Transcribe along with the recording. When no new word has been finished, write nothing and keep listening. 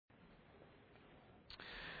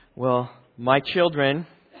Well, my children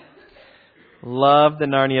love the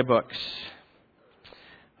Narnia books,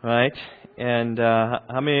 right? And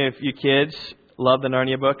how many of you kids love the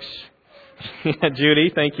Narnia books?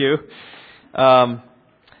 Judy, thank you. I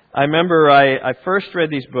remember I first read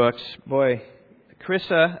these books. Boy,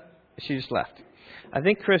 Carissa, she just left. I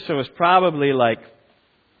think Carissa was probably like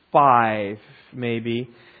 5, maybe.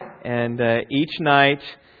 And each night,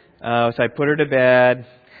 as I put her to bed,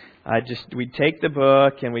 we'd take the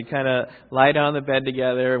book and we'd kind of lie down on the bed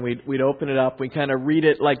together and we'd open it up. We'd kind of read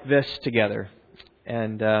it like this together.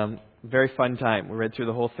 And very fun time. We read through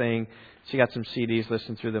the whole thing. She got some CDs,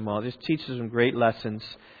 listened through them all. It just teaches some great lessons.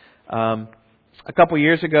 A couple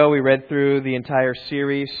years ago, we read through the entire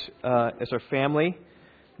series as our family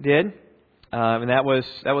did. And that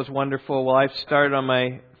was wonderful. Well, I've started on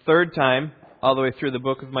my 3rd time all the way through the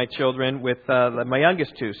book with my children with my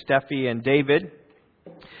youngest 2, Steffi and David.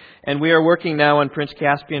 And we are working now on Prince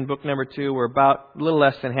Caspian, book number 2. We're about a little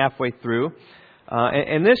less than halfway through.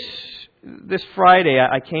 And this Friday,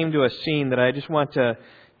 I came to a scene that I just want to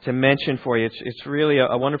mention for you. It's really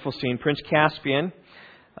a wonderful scene. Prince Caspian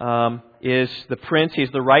is the prince.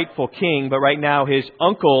 He's the rightful king, but right now his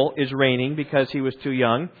uncle is reigning because he was too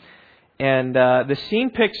young. And the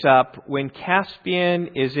scene picks up when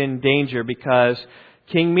Caspian is in danger because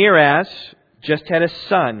King Miraz just had a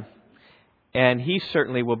son. And he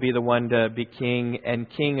certainly will be the one to be king. And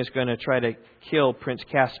king is going to try to kill Prince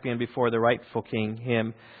Caspian before the rightful king,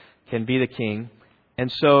 him, can be the king.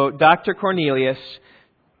 And so Dr. Cornelius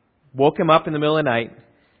woke him up in the middle of the night,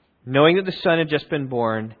 knowing that the son had just been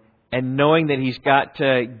born, and knowing that he's got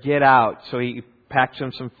to get out. So he packed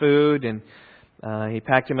him some food, and he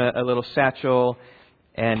packed him a little satchel,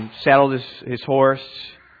 and saddled his horse,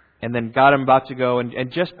 and then got him about to go.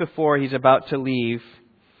 And just before he's about to leave,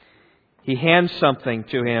 he hands something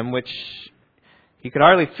to him, which he could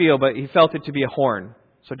hardly feel, but he felt it to be a horn.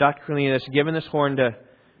 So Dr. Cornelius has given this horn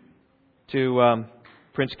to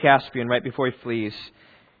Prince Caspian right before he flees.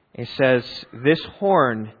 He says, "This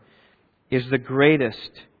horn is the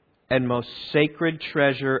greatest and most sacred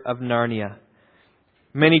treasure of Narnia.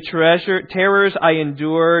 Many terrors I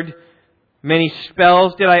endured, many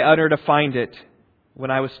spells did I utter to find it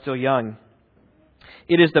when I was still young.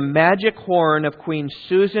 It is the magic horn of Queen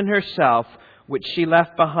Susan herself, which she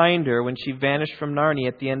left behind her when she vanished from Narnia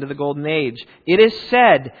at the end of the Golden Age. It is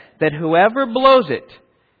said that whoever blows it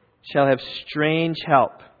shall have strange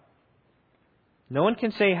help. No one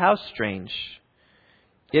can say how strange.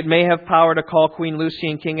 It may have power to call Queen Lucy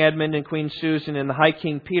and King Edmund and Queen Susan and the High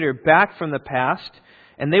King Peter back from the past,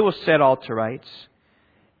 and they will set all to rights.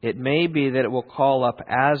 It may be that it will call up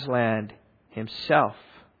Aslan himself.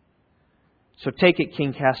 So take it,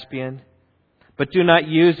 King Caspian, but do not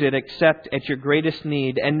use it except at your greatest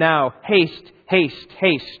need. And now, haste, haste,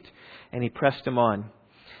 haste." And he pressed him on.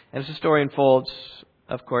 And as the story unfolds,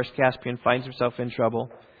 of course, Caspian finds himself in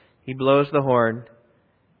trouble. He blows the horn.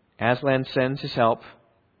 Aslan sends his help,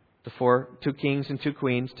 the 2 kings and 2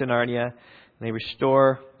 queens, to Narnia. And they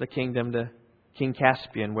restore the kingdom to King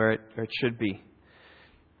Caspian, where it should be.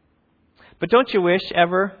 But don't you wish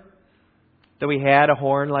ever that we had a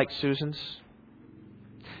horn like Susan's?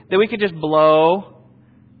 That we could just blow,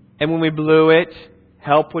 and when we blew it,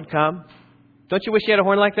 help would come? Don't you wish you had a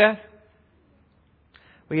horn like that?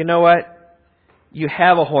 Well, you know what? You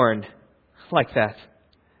have a horn like that.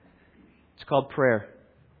 It's called prayer.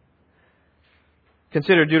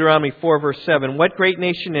 Consider Deuteronomy 4, verse 7. "What great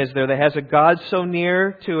nation is there that has a God so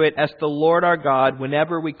near to it as the Lord our God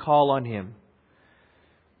whenever we call on Him?"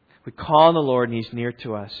 We call on the Lord and He's near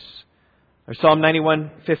to us. Or Psalm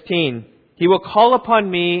 91:15. "He will call upon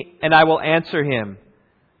me and I will answer him.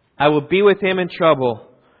 I will be with him in trouble.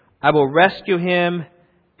 I will rescue him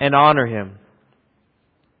and honor him."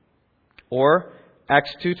 Or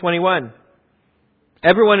Acts 2:21.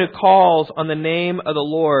 "Everyone who calls on the name of the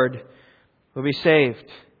Lord will be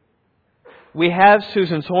saved." We have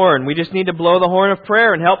Susan's horn. We just need to blow the horn of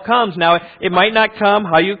prayer and help comes. Now, it might not come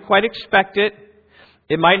how you quite expect it.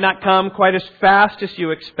 It might not come quite as fast as you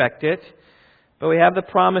expect it. But we have the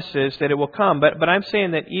promises that it will come. But I'm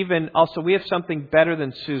saying that even also we have something better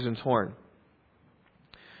than Susan's horn.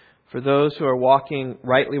 For those who are walking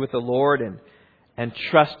rightly with the Lord and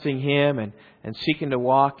trusting Him and seeking to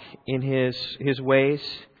walk in His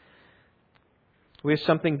ways, we have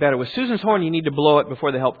something better. With Susan's horn, you need to blow it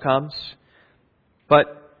before the help comes. But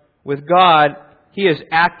with God, He is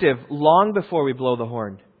active long before we blow the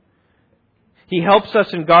horn. He helps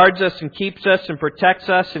us and guards us and keeps us and protects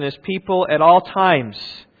us and His people at all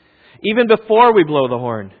times, even before we blow the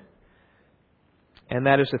horn. And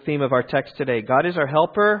that is the theme of our text today. God is our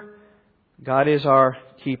helper. God is our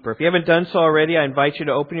keeper. If you haven't done so already, I invite you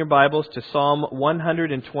to open your Bibles to Psalm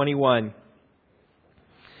 121.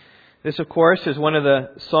 This, of course, is one of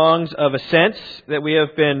the songs of ascents that we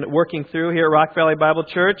have been working through here at Rock Valley Bible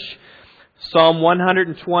Church. Psalm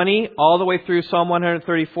 120 all the way through Psalm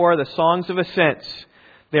 134 are the songs of ascents.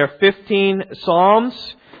 There are 15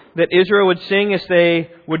 psalms that Israel would sing as they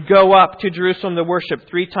would go up to Jerusalem to worship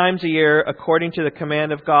 3 times a year according to the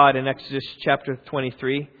command of God in Exodus chapter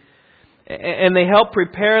 23. And they help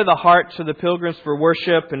prepare the hearts of the pilgrims for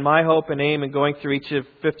worship. And my hope and aim in going through each of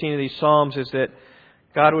 15 of these psalms is that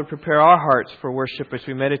God would prepare our hearts for worship as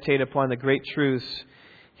we meditate upon the great truths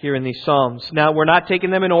here in these psalms. Now, we're not taking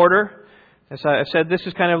them in order. As I said, this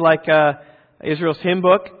is kind of like Israel's hymn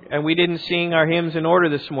book, and we didn't sing our hymns in order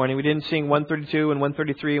this morning. We didn't sing 132 and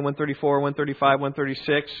 133 and 134, 135,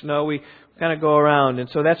 136. No, we kind of go around. And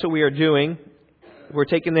so that's what we are doing. We're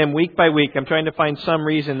taking them week by week. I'm trying to find some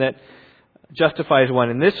reason that justifies one.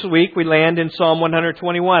 And this week we land in Psalm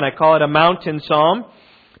 121. I call it a mountain psalm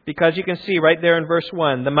because you can see right there in verse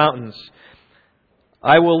 1, the mountains.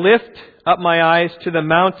 I will lift up my eyes to the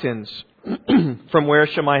mountains. From where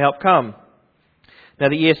shall my help come? Now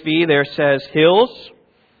the ESV there says hills,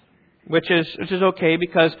 which is okay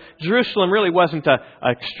because Jerusalem really wasn't an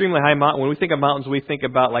extremely high mountain. When we think of mountains, we think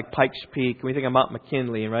about like Pikes Peak. We think of Mount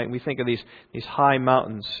McKinley, right? And we think of these high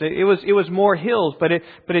mountains. It was more hills, but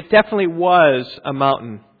it definitely was a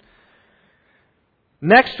mountain.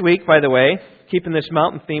 Next week, by the way, keeping this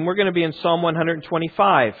mountain theme, we're going to be in Psalm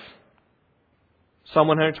 125. Psalm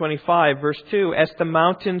 125, verse 2. As the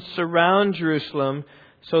mountains surround Jerusalem,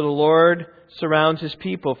 so the Lord surrounds His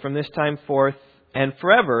people from this time forth and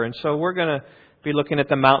forever. And so we're going to be looking at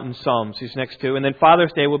the mountain psalms, these next two. And then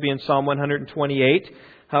Father's Day will be in Psalm 128.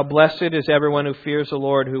 How blessed is everyone who fears the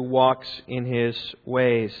Lord, who walks in His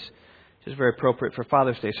ways. Which is very appropriate for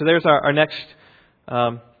Father's Day. So there's our next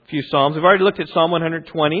few psalms. We've already looked at Psalm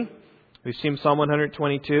 120. We've seen Psalm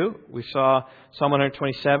 122. We saw Psalm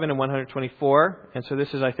 127 and 124. And so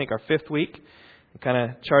this is, I think, our 5th week. Kind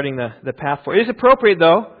of charting the path for it. It is appropriate,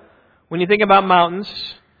 though, when you think about mountains.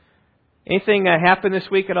 Anything happened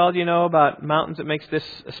this week at all, do you know, about mountains that makes this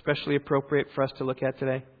especially appropriate for us to look at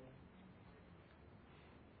today?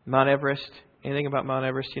 Mount Everest. Anything about Mount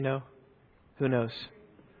Everest, you know? Who knows?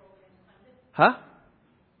 Huh?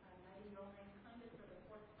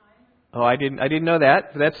 Oh, I didn't know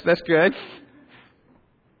that. That's good.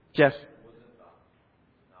 Jeff.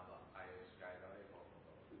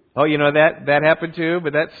 Oh, you know that happened too,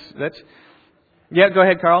 but that's yeah. Go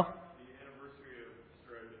ahead, Carl. The anniversary of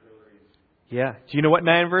Sir Edmund Hillary's. Yeah. Do you know what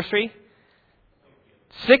anniversary?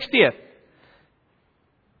 60th.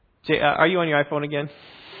 Are you on your iPhone again?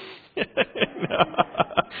 No.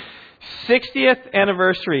 60th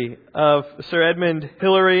anniversary of Sir Edmund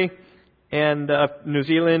Hillary and New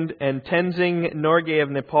Zealand and Tenzing Norgay of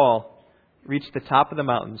Nepal reached the top of the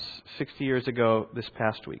mountains 60 years ago this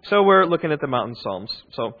past week. So we're looking at the mountain psalms.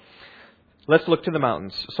 So let's look to the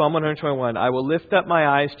mountains. Psalm 121. I will lift up my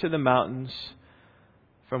eyes to the mountains.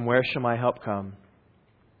 From where shall my help come?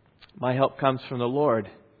 My help comes from the Lord,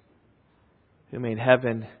 who made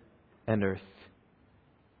heaven and earth.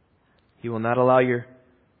 He will not allow your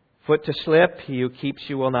foot to slip. He who keeps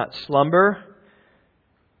you will not slumber.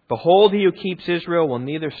 Behold, he who keeps Israel will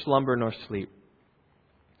neither slumber nor sleep.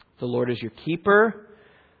 The Lord is your keeper.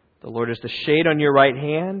 The Lord is the shade on your right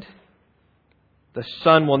hand. The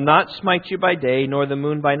sun will not smite you by day, nor the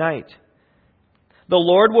moon by night. The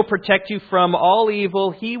Lord will protect you from all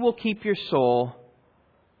evil. He will keep your soul.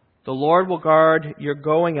 The Lord will guard your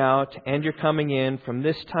going out and your coming in from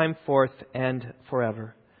this time forth and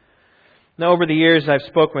forever. Now, over the years, I've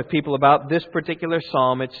spoken with people about this particular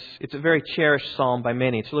psalm. It's a very cherished psalm by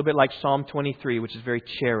many. It's a little bit like Psalm 23, which is very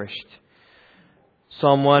cherished.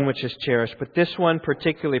 Psalm 1, which is cherished. But this one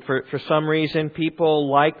particularly, for some reason, people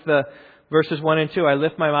like the verses 1 and 2. I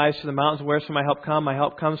lift my eyes to the mountains. Where shall my help come? My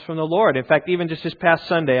help comes from the Lord. In fact, even just this past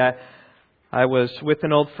Sunday, I was with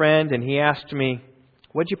an old friend, and he asked me,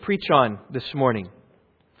 what'd you preach on this morning?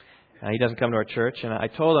 He doesn't come to our church. And I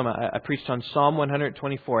told him I preached on Psalm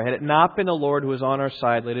 124. Had it not been the Lord who was on our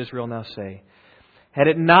side, let Israel now say. Had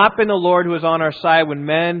it not been the Lord who was on our side when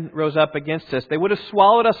men rose up against us, they would have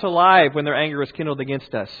swallowed us alive when their anger was kindled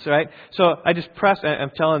against us. Right? So I just pressed, I'm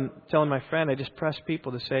telling my friend, I just pressed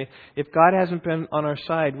people to say, if God hasn't been on our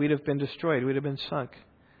side, we'd have been destroyed. We'd have been sunk.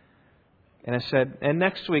 And I said, and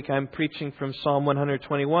next week I'm preaching from Psalm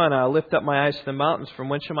 121. I'll lift up my eyes to the mountains. From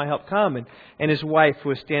whence shall my help come? And his wife, who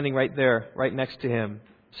was standing right there, right next to him,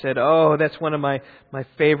 said, oh, that's one of my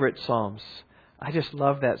favorite psalms. I just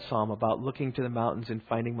love that psalm about looking to the mountains and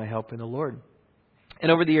finding my help in the Lord.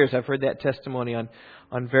 And over the years, I've heard that testimony on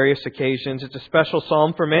various occasions. It's a special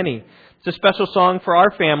psalm for many. It's a special song for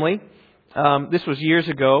our family. This was years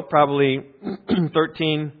ago, probably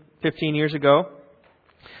 13, 15 years ago.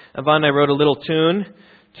 Yvonne and I wrote a little tune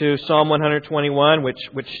to Psalm 121,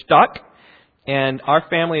 which stuck. And our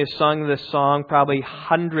family has sung this song probably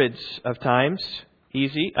hundreds of times.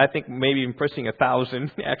 Easy. I think maybe even pushing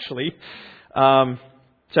 1,000, actually.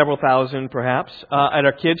 Several thousand, perhaps. At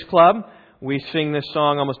our kids' club, we sing this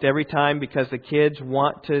song almost every time because the kids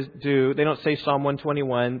want to do... They don't say Psalm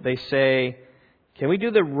 121. They say, can we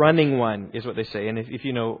do the running one, is what they say. And if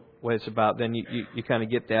you know what it's about, then you kind of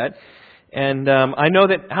get that. And I know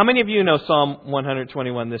that... How many of you know Psalm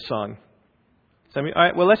 121, this song? All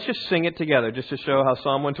right, well, let's just sing it together, just to show how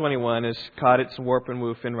Psalm 121 has caught its warp and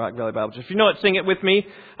woof in Rock Valley Bible Church. If you know it, sing it with me.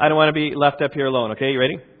 I don't want to be left up here alone. Okay, you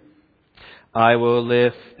ready? I will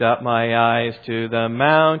lift up my eyes to the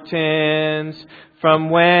mountains. From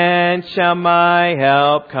whence shall my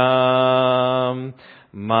help come?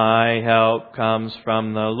 My help comes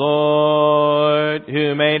from the Lord,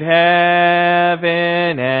 who made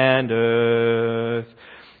heaven and earth.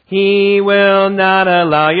 He will not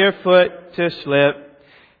allow your foot to slip.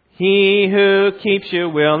 He who keeps you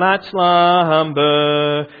will not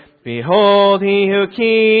slumber. Behold, he who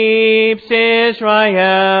keeps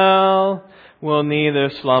Israel will neither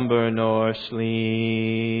slumber nor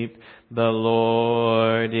sleep. The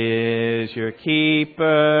Lord is your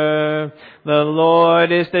keeper. The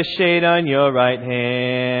Lord is the shade on your right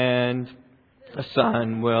hand. The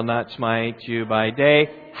sun will not smite you by day,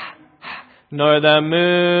 nor the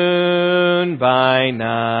moon by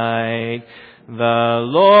night. The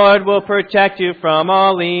Lord will protect you from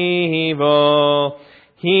all evil.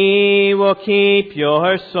 He will keep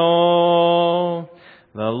your soul.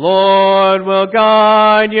 The Lord will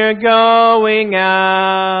guard your going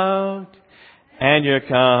out and your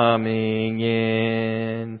coming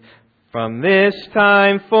in from this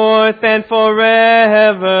time forth and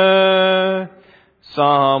forever.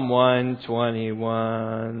 Psalm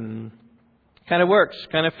 121. Kind of works,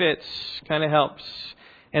 kind of fits, kind of helps.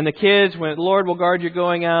 And the kids, when the Lord will guard your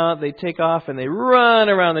going out, they take off and they run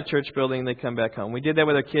around the church building and they come back home. We did that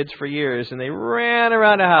with our kids for years, and they ran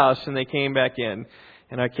around the house and they came back in.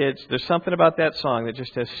 And our kids, there's something about that song that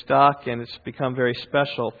just has stuck, and it's become very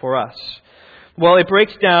special for us. Well, it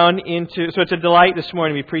breaks down into, so it's a delight this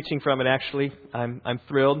morning to be preaching from it, actually. I'm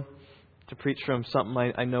thrilled to preach from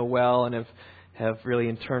something I know well and have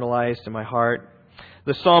really internalized in my heart.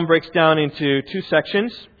 The psalm breaks down into two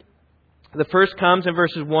sections. The first comes in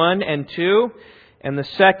verses 1 and 2, and the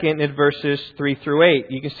second in verses 3 through 8.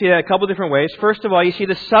 You can see that a couple different ways. First of all, you see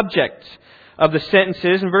the subject of the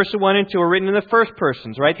sentences in verses 1 and 2 are written in the first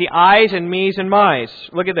persons, right? The I's and me's and my's.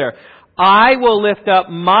 Look at there. I will lift up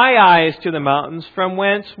my eyes to the mountains. From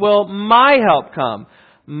whence will my help come?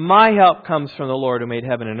 My help comes from the Lord who made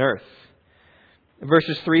heaven and earth.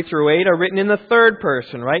 Verses 3 through 8 are written in the third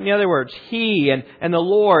person, right? In other words, He and the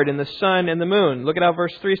Lord and the sun and the moon. Look at how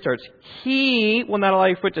verse 3 starts. He will not allow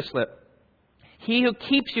your foot to slip. He who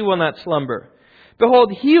keeps you will not slumber.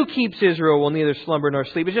 Behold, He who keeps Israel will neither slumber nor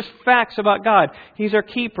sleep. It's just facts about God. He's our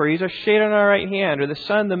keeper. He's our shade on our right hand. Or the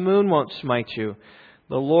sun, the moon won't smite you.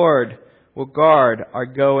 The Lord will guard our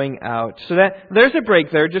going out. So that there's a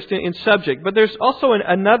break there just in subject. But there's also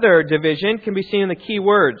another division can be seen in the key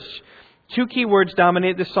words. Two key words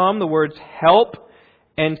dominate the psalm, the words help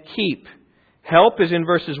and keep. Help is in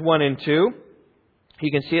verses 1 and 2.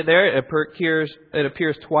 You can see it there. It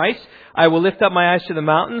appears twice. I will lift up my eyes to the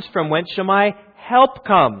mountains. From whence shall my help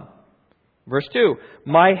come? Verse 2.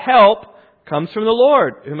 My help comes from the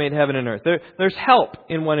Lord who made heaven and earth. There's help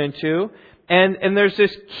in 1 and 2. And there's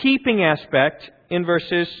this keeping aspect in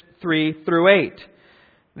verses 3 through 8.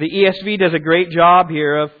 The ESV does a great job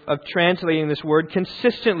here of translating this word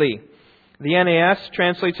consistently. The NAS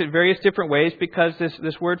translates it various different ways because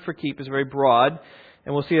this word for keep is very broad,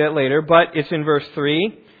 and we'll see that later. But it's in verse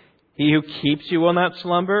 3, He who keeps you will not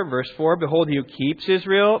slumber. Verse 4, behold, He who keeps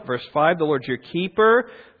Israel. Verse 5, the Lord's your keeper.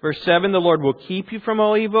 Verse 7, the Lord will keep you from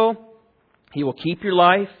all evil. He will keep your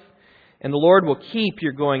life. And the Lord will keep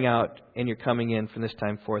your going out and your coming in from this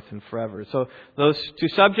time forth and forever. So those two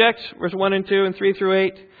subjects, verse 1 and 2 and 3 through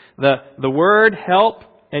 8, the word help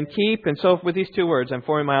and keep. And so with these two words, I'm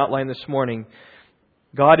forming my outline this morning.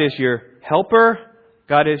 God is your helper.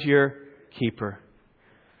 God is your keeper.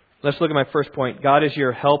 Let's look at my first point. God is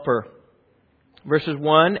your helper. Verses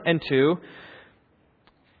 1 and 2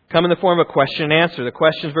 come in the form of a question and answer. The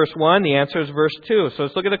question is verse 1. The answer is verse 2. So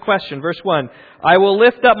let's look at the question. Verse 1. I will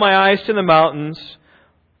lift up my eyes to the mountains.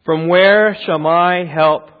 From where shall my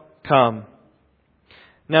help come?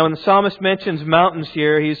 Now, when the psalmist mentions mountains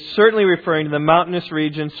here, he's certainly referring to the mountainous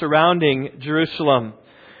region surrounding Jerusalem.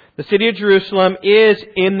 The city of Jerusalem is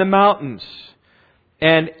in the mountains.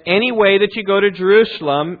 And any way that you go to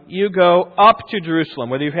Jerusalem, you go up to Jerusalem.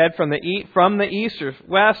 Whether you head from the east or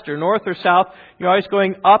west or north or south, you're always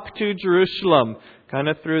going up to Jerusalem, kind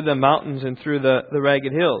of through the mountains and through the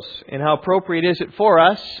ragged hills. And how appropriate is it for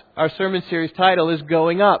us? Our sermon series title is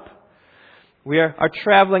Going Up. We are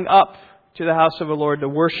traveling up to the house of the Lord to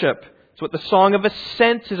worship. It's what the Song of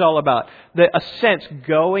Ascent is all about. The ascent,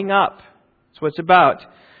 going up. That's what it's about.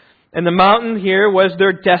 And the mountain here was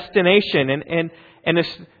their destination. And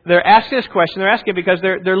they're asking this question. They're asking because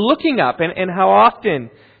they're looking up. And how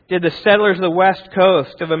often did the settlers of the west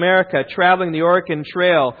coast of America, traveling the Oregon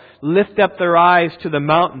Trail, lift up their eyes to the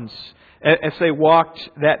mountains as they walked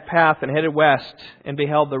that path and headed west and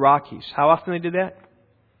beheld the Rockies? How often they did that?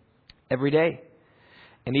 Every day.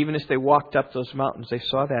 And even as they walked up those mountains, they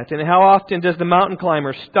saw that. And how often does the mountain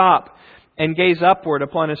climber stop and gaze upward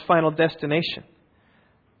upon his final destination?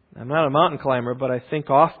 I'm not a mountain climber, but I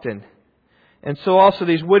think often. And so also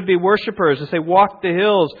these would-be worshipers, as they walked the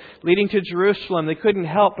hills leading to Jerusalem, they couldn't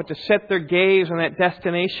help but to set their gaze on that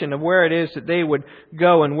destination of where it is that they would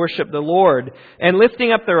go and worship the Lord. And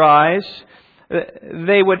lifting up their eyes,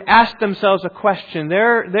 they would ask themselves a question.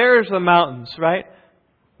 There's the mountains, right?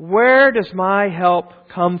 Where does my help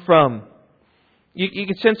come from? You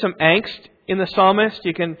can sense some angst in the psalmist.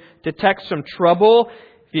 You can detect some trouble.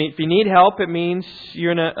 If you need help, it means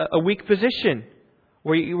you're in a weak position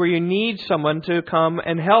where you need someone to come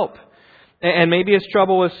and help. And maybe his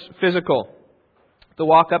trouble was physical. The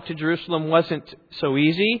walk up to Jerusalem wasn't so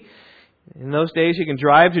easy. In those days, you can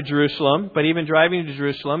drive to Jerusalem, but even driving to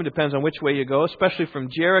Jerusalem, it depends on which way you go, especially from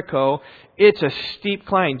Jericho. It's a steep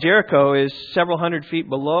climb. Jericho is several hundred feet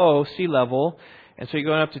below sea level, and so you're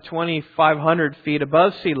going up to 2,500 feet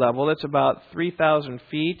above sea level. That's about 3,000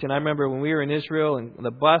 feet. And I remember when we were in Israel, and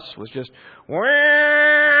the bus was just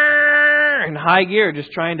in high gear,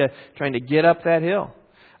 just trying to get up that hill.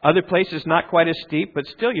 Other places not quite as steep, but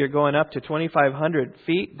still you're going up to 2,500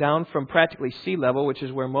 feet down from practically sea level, which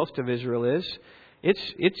is where most of Israel is.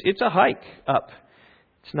 It's a hike up.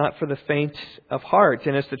 It's not for the faint of heart.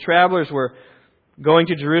 And as the travelers were going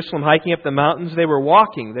to Jerusalem, hiking up the mountains, they were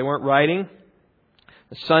walking. They weren't riding.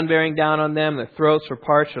 The sun bearing down on them, their throats were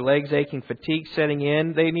parched, their legs aching, fatigue setting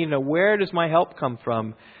in. They need to know, where does my help come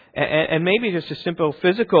from? And maybe just a simple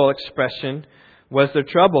physical expression was their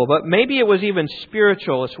trouble, but maybe it was even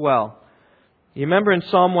spiritual as well. You remember in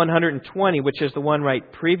Psalm 120, which is the one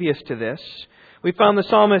right previous to this, we found the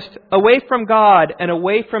psalmist away from God and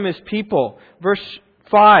away from His people. Verse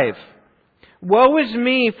 5, "Woe is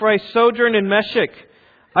me, for I sojourn in Meshech.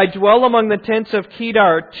 I dwell among the tents of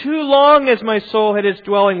Kedar. Too long as my soul had its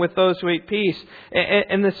dwelling with those who hate peace."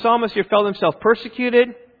 And the psalmist here felt himself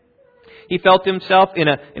persecuted. He felt himself in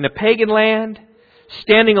a pagan land,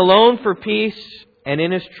 standing alone for peace, and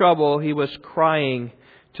in his trouble he was crying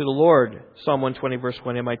to the Lord. Psalm 120 verse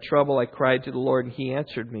 1, "In my trouble I cried to the Lord, and He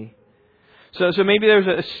answered me." So maybe there's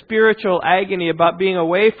a spiritual agony about being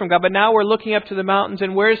away from God, but now we're looking up to the mountains,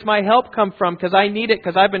 and where's my help come from? Because I need it,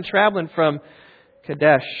 because I've been traveling from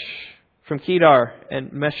Kadesh, from Kedar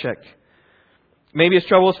and Meshech. Maybe his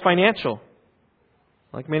trouble is financial,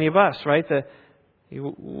 like many of us, right? He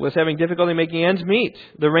was having difficulty making ends meet.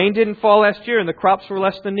 The rain didn't fall last year and the crops were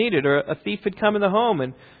less than needed. Or a thief had come in the home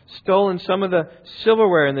and stolen some of the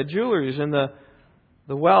silverware and the jewelry and the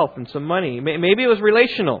wealth and some money. Maybe it was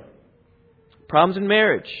relational. Problems in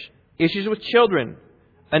marriage. Issues with children.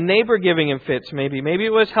 A neighbor giving him fits maybe. Maybe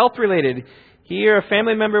it was health related. He or a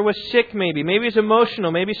family member was sick maybe. Maybe it's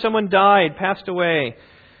emotional. Maybe someone died, passed away.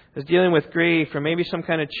 Was dealing with grief, or maybe some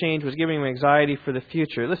kind of change was giving him anxiety for the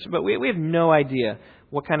future. Listen, but we have no idea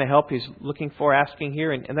what kind of help he's looking for, asking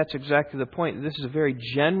here, and that's exactly the point. This is a very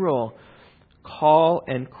general call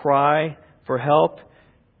and cry for help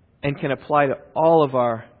and can apply to all of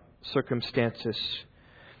our circumstances.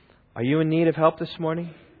 Are you in need of help this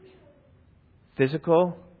morning?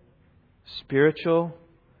 Physical, spiritual,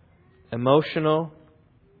 emotional,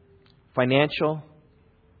 financial,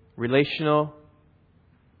 relational,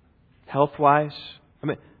 health-wise? I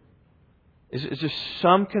mean, is there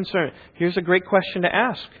some concern? Here's a great question to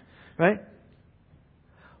ask, right?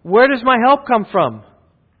 Where does my help come from?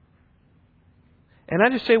 And I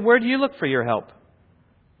just say, where do you look for your help?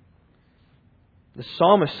 The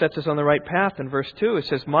psalmist sets us on the right path in verse 2. It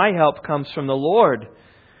says, "My help comes from the Lord,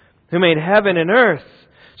 who made heaven and earth."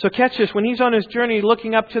 So catch this, when he's on his journey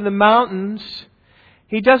looking up to the mountains,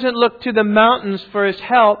 he doesn't look to the mountains for his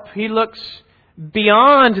help. He looks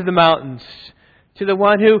beyond the mountains to the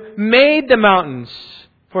one who made the mountains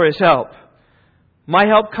for His help. My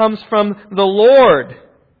help comes from the Lord,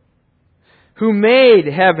 who made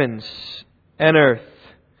heavens and earth.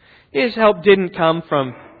 His help didn't come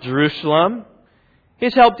from Jerusalem.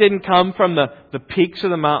 His help didn't come from the peaks of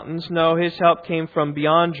the mountains. No, His help came from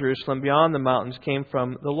beyond Jerusalem, beyond the mountains, came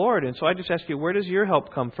from the Lord. And so I just ask you, where does your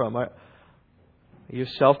help come from? Are you a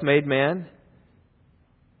self-made man?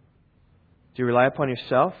 Do you rely upon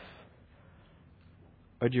yourself?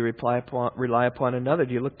 Or do you rely upon another?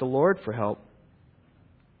 Do you look to the Lord for help?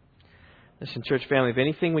 Listen, church family, if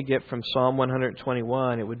anything we get from Psalm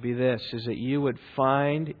 121, it would be this, is that you would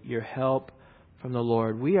find your help from the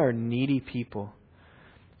Lord. We are needy people.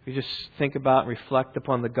 If you just think about and reflect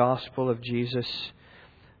upon the gospel of Jesus,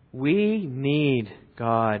 we need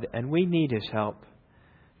God and we need His help.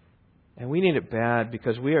 And we need it bad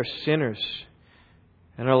because we are sinners.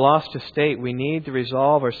 In our lost estate, we need to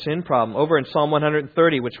resolve our sin problem. Over in Psalm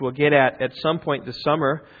 130, which we'll get at some point this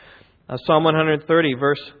summer, Psalm 130,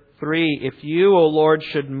 verse 3, if you, O Lord,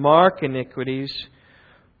 should mark iniquities,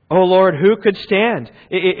 O Lord, who could stand?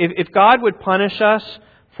 If God would punish us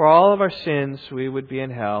for all of our sins, we would be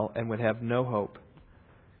in hell and would have no hope.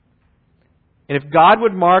 And if God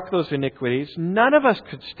would mark those iniquities, none of us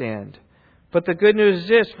could stand. But the good news is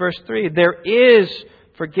this, verse 3, there is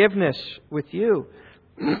forgiveness with you.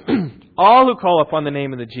 All who call upon the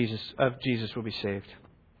name of Jesus will be saved.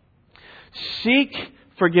 Seek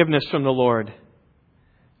forgiveness from the Lord.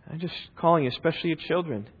 I'm just calling you, especially your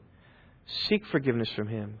children. Seek forgiveness from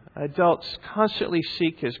Him. Adults, constantly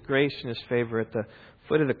seek His grace and His favor at the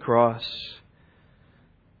foot of the cross.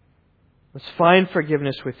 Let's find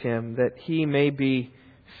forgiveness with Him that He may be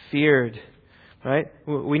feared. Right?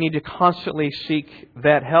 We need to constantly seek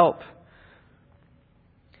that help.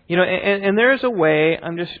 You know, and there is a way,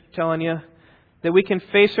 I'm just telling you, that we can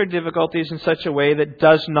face our difficulties in such a way that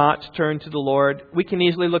does not turn to the Lord. We can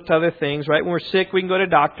easily look to other things, right? When we're sick, we can go to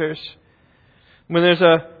doctors. When there's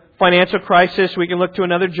a financial crisis, we can look to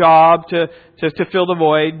another job to fill the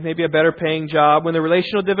void, maybe a better paying job. When the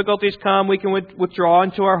relational difficulties come, we can withdraw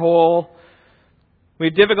into our hole. We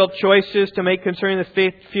have difficult choices to make concerning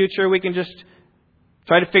the future. We can just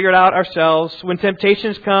try to figure it out ourselves. When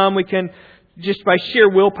temptations come, we can just by sheer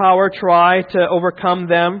willpower try to overcome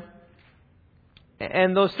them.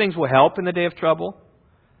 And those things will help in the day of trouble.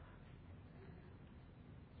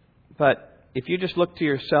 But if you just look to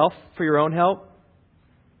yourself for your own help,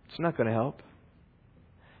 it's not going to help.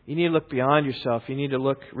 You need to look beyond yourself. You need to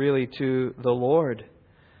look really to the Lord.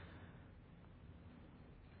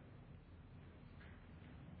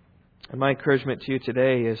 And my encouragement to you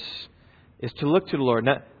today is to look to the Lord.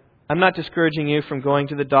 Now, I'm not discouraging you from going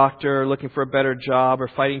to the doctor or looking for a better job or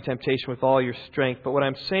fighting temptation with all your strength. But what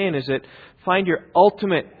I'm saying is that find your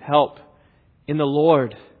ultimate help in the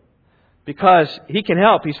Lord. Because He can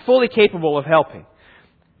help. He's fully capable of helping.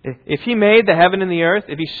 If He made the heaven and the earth,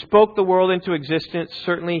 if He spoke the world into existence,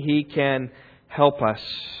 certainly He can help us.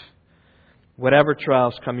 Whatever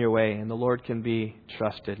trials come your way, and the Lord can be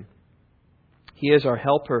trusted. He is our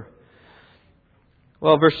helper.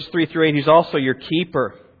 Well, verses 3 through 8, He's also your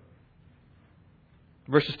keeper.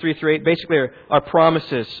 Verses 3 through 8 basically are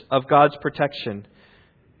promises of God's protection.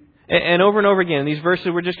 And over again, in these verses,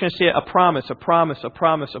 we're just going to see a promise of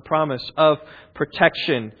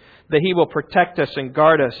protection. That He will protect us and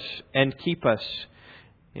guard us and keep us.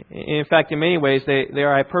 In fact, in many ways, they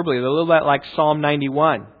are hyperbole. They're a little bit like Psalm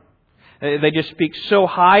 91. They just speak so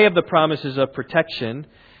high of the promises of protection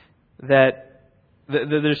that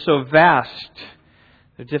they're so vast.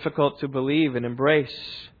 They're difficult to believe and embrace.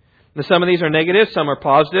 Now, some of these are negative, some are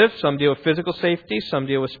positive, some deal with physical safety, some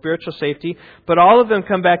deal with spiritual safety, but all of them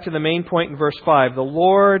come back to the main point in verse 5. The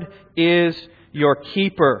Lord is your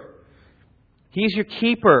keeper. He's your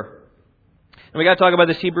keeper. And we got to talk about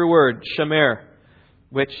this Hebrew word, shamer,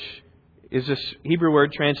 which is this Hebrew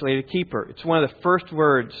word translated keeper. It's one of the first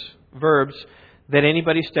verbs that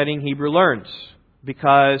anybody studying Hebrew learns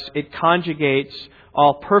because it conjugates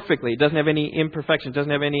all perfectly. It doesn't have any imperfections, doesn't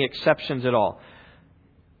have any exceptions at all.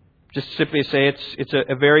 Just simply say it's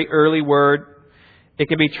a very early word. It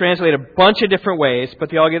can be translated a bunch of different ways, but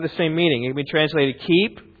they all get the same meaning. It can be translated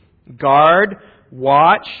keep, guard,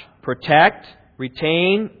 watch, protect,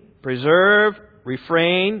 retain, preserve,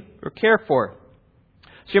 refrain, or care for.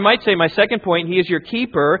 So you might say, my second point, He is your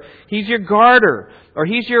keeper, He's your guarder, or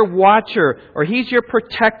He's your watcher, or He's your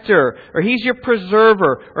protector, or He's your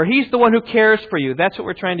preserver, or He's the one who cares for you. That's what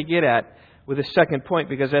we're trying to get at with the second point,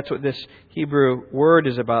 because that's what this Hebrew word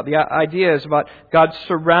is about. The idea is about God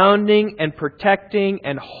surrounding and protecting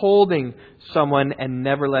and holding someone and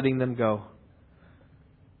never letting them go.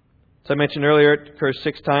 As I mentioned earlier, it occurs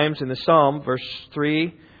 6 times in the Psalm. Verse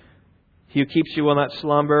 3, He who keeps you will not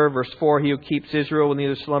slumber. Verse 4, He who keeps Israel will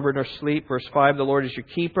neither slumber nor sleep. Verse 5, the Lord is your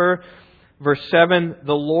keeper. Verse 7,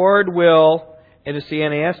 the Lord will, and as the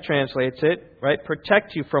NAS translates it, right,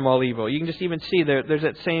 protect you from all evil. You can just even see there's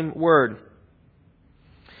that same word.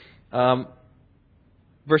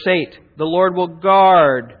 Verse 8, the Lord will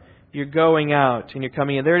guard your going out and your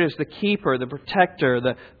coming in. There it is, the keeper, the protector,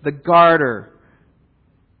 the guarder.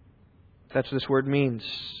 That's what this word means.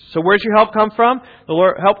 So where's your help come from?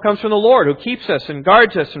 Help comes from the Lord, who keeps us and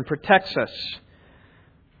guards us and protects us.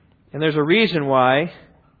 And there's a reason why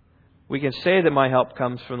we can say that my help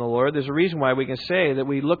comes from the Lord. There's a reason why we can say that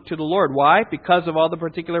we look to the Lord. Why? Because of all the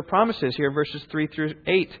particular promises here, verses 3 through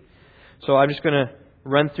 8. So I'm just going to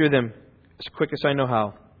run through them as quick as I know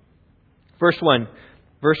how. First one,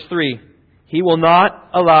 verse 3. He will not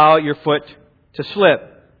allow your foot to slip.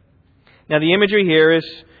 Now the imagery here is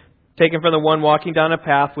taken from the one walking down a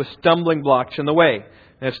path with stumbling blocks in the way.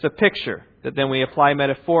 That's the picture that then we apply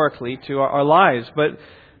metaphorically to our lives. But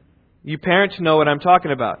you parents know what I'm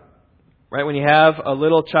talking about. Right? When you have a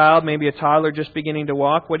little child, maybe a toddler just beginning to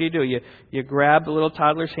walk, what do? You grab the little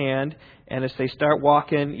toddler's hand, and as they start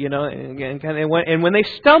walking, and when they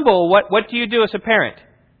stumble, what do you do as a parent?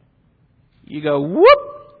 You go, whoop,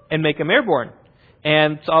 and make them airborne.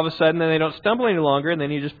 And all of a sudden, then they don't stumble any longer, and then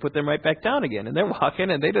you just put them right back down again. And they're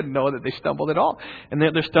walking, and they didn't know that they stumbled at all. And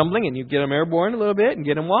they're stumbling, and you get them airborne a little bit and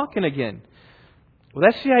get them walking again. Well,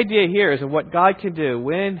 that's the idea here, is of what God can do.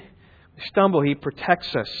 When we stumble, He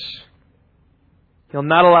protects us. He'll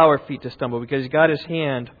not allow our feet to stumble because He's got His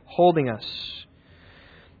hand holding us.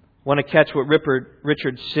 Want to catch what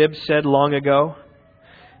Richard Sibbes said long ago?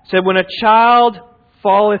 He said, when a child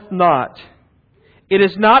falleth not, it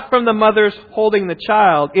is not from the mother's holding the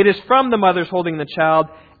child. It is from the mother's holding the child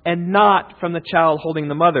and not from the child holding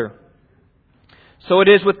the mother. So it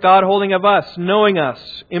is with God holding of us, knowing us,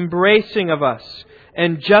 embracing of us,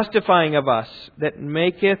 and justifying of us, that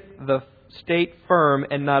maketh the state firm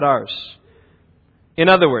and not ours. In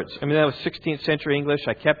other words, that was 16th century English.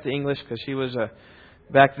 I kept the English because she was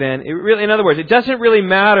back then. In other words, it doesn't really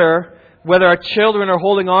matter whether our children are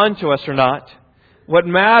holding on to us or not. What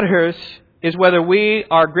matters is whether we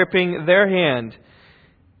are gripping their hand.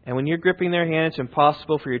 And when you're gripping their hand, it's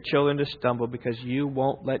impossible for your children to stumble because you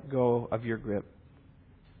won't let go of your grip.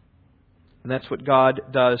 And that's what God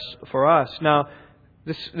does for us. Now,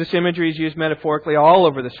 this imagery is used metaphorically all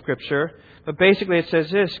over the Scripture. But basically it says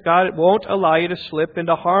this: God won't allow you to slip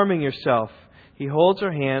into harming yourself. He holds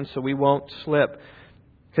our hand so we won't slip.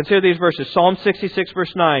 Consider these verses. Psalm 66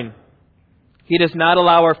 verse 9. He does not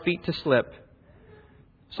allow our feet to slip.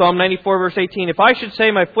 Psalm 94 verse 18. If I should say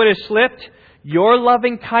my foot is slipped, your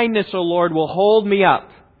loving kindness, O Lord, will hold me up.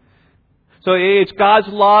 So it's God's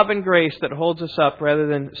love and grace that holds us up rather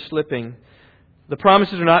than slipping. The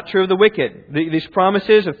promises are not true of the wicked. These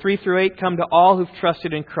promises of 3 through 8 come to all who've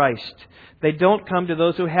trusted in Christ. They don't come to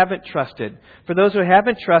those who haven't trusted. For those who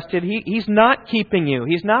haven't trusted, He's not keeping you.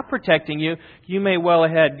 He's not protecting you. You may go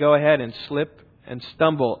ahead and slip and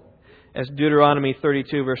stumble. As Deuteronomy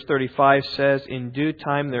 32 verse 35 says, in due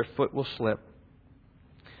time their foot will slip.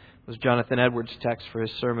 It was Jonathan Edwards' text for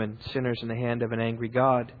his sermon, Sinners in the Hand of an Angry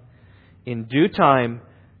God. In due time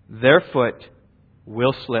their foot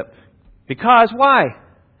will slip. Because, why?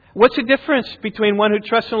 What's the difference between one who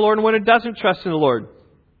trusts in the Lord and one who doesn't trust in the Lord?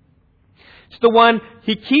 It's the one,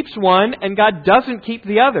 He keeps one and God doesn't keep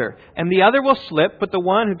the other. And the other will slip, but the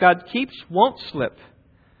one who God keeps won't slip.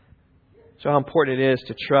 So how important it is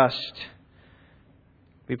to trust.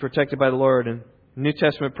 Be protected by the Lord. And the New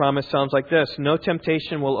Testament promise sounds like this: no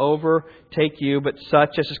temptation will overtake you, but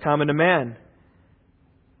such as is common to man.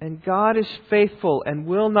 And God is faithful and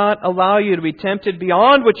will not allow you to be tempted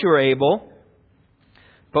beyond what you are able,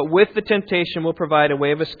 but with the temptation will provide a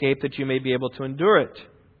way of escape that you may be able to endure it.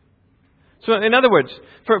 So in other words,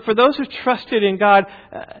 for those who trusted in God,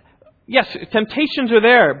 yes, temptations are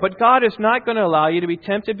there, but God is not going to allow you to be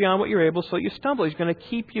tempted beyond what you're able so that you stumble. He's going to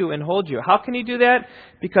keep you and hold you. How can He do that?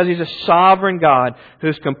 Because He's a sovereign God who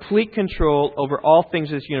has complete control over all things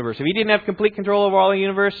in this universe. If He didn't have complete control over all the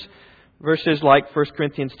universe, verses like 1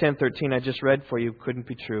 Corinthians 10:13 I just read for you couldn't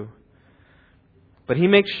be true. But He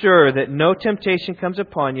makes sure that no temptation comes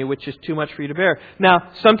upon you which is too much for you to bear.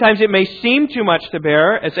 Now, sometimes it may seem too much to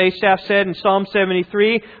bear. As Asaph said in Psalm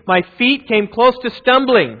 73, my feet came close to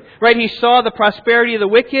stumbling. Right? He saw the prosperity of the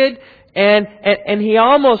wicked, and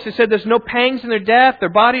he said there's no pangs in their death. Their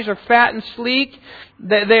bodies are fat and sleek.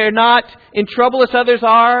 They're not in trouble as others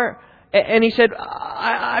are. And he said,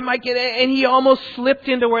 I might get it. And he almost slipped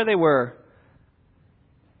into where they were.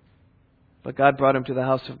 But God brought him to the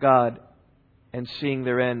house of God, and seeing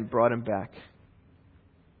their end brought him back.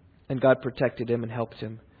 And God protected him and helped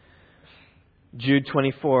him. Jude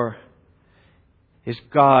 24 is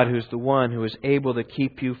God who's the one who is able to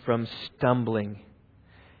keep you from stumbling.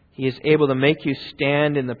 He is able to make you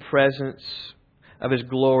stand in the presence of His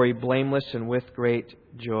glory, blameless and with great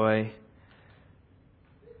joy.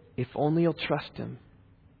 If only you'll trust Him.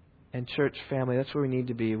 And church family, that's where we need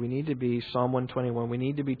to be. We need to be Psalm 121. We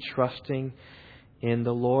need to be trusting in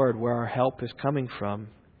the Lord where our help is coming from.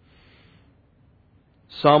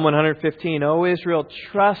 Psalm 115, O Israel,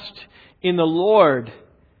 trust in the Lord.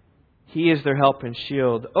 He is their help and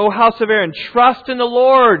shield. O house of Aaron, trust in the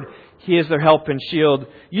Lord. He is their help and shield.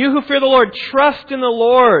 You who fear the Lord, trust in the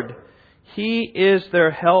Lord. He is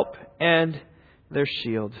their help and their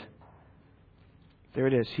shield. There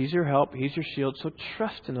it is. He's your help. He's your shield. So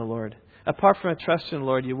trust in the Lord. Apart from a trust in the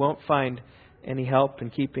Lord, you won't find any help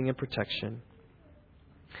and keeping and protection.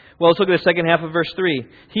 Well, let's look at the second half of verse 3.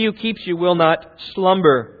 He who keeps you will not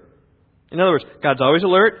slumber. In other words, God's always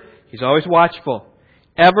alert. He's always watchful.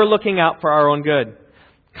 Ever looking out for our own good.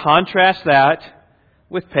 Contrast that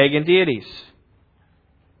with pagan deities.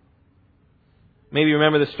 Maybe you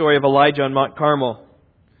remember the story of Elijah on Mount Carmel.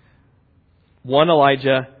 One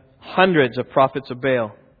Elijah, hundreds of prophets of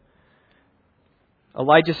Baal.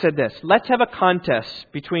 Elijah said this, let's have a contest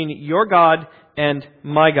between your God and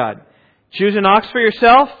my God. Choose an ox for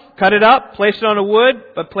yourself, cut it up, place it on a wood,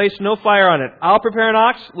 but place no fire on it. I'll prepare an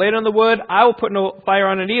ox, lay it on the wood, I will put no fire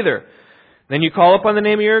on it either. Then you call upon the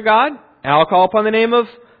name of your God, and I'll call upon the name of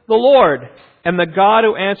the Lord. And the God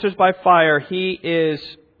who answers by fire, He is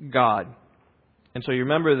God. And so you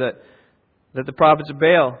remember that the prophets of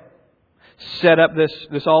Baal set up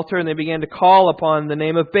this altar and they began to call upon the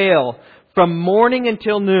name of Baal from morning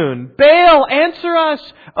until noon. Baal, answer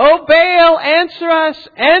us! Oh, Baal, answer us!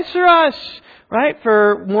 Answer us! Right?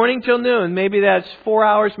 For morning till noon. Maybe that's 4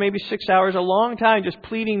 hours, maybe 6 hours, a long time just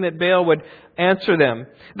pleading that Baal would answer them.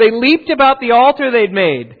 They leaped about the altar they'd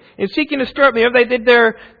made in seeking to stir up me. They did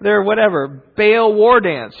their whatever, Baal war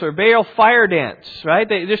dance or Baal fire dance. Right?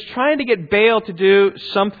 They're just trying to get Baal to do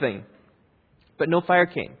something. But no fire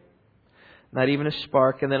came. Not even a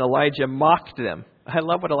spark. And then Elijah mocked them. I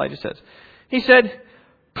love what Elijah says. He said,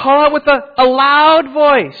 call out with a loud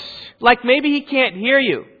voice. Like maybe he can't hear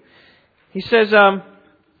you. He says,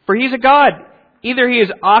 for he's a God. Either he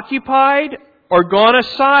is occupied or gone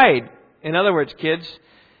aside. In other words, kids,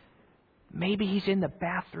 maybe he's in the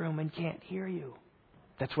bathroom and can't hear you.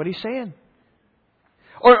 That's what he's saying.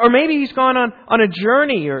 Or maybe he's gone on a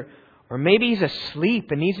journey or maybe he's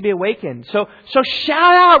asleep and needs to be awakened. So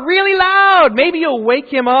shout out really loud. Maybe you'll wake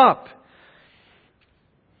him up.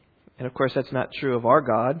 And of course, that's not true of our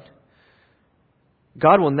God.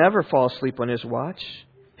 God will never fall asleep on His watch.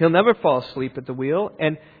 He'll never fall asleep at the wheel.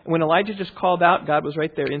 And when Elijah just called out, God was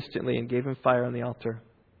right there instantly and gave him fire on the altar.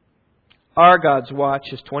 Our God's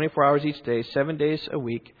watch is 24 hours each day, 7 days a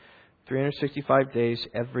week, 365 days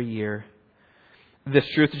every year. This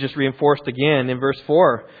truth is just reinforced again in verse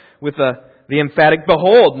 4 with the emphatic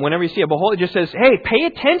behold. Whenever you see a behold, it just says, hey, pay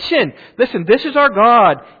attention. Listen, this is our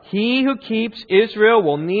God. He who keeps Israel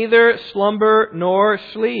will neither slumber nor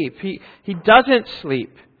sleep. He doesn't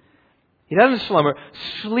sleep. He doesn't slumber.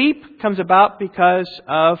 Sleep comes about because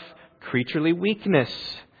of creaturely weakness.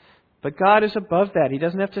 But God is above that. He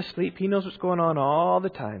doesn't have to sleep. He knows what's going on all the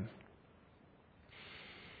time.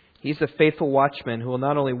 He's the faithful watchman who will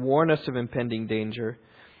not only warn us of impending danger,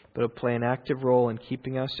 but will play an active role in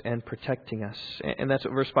keeping us and protecting us. And that's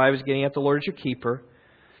what verse 5 is getting at. The Lord is your keeper.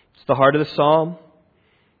 It's the heart of the psalm.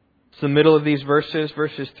 It's the middle of these verses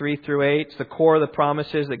 3 through 8. It's the core of the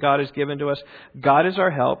promises that God has given to us. God is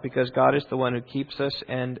our help because God is the one who keeps us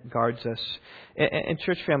and guards us. And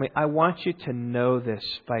church family, I want you to know this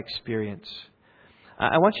by experience.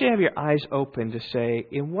 I want you to have your eyes open to say,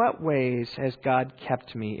 in what ways has God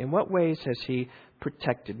kept me? In what ways has He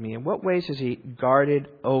protected me? In what ways has He guarded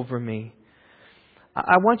over me?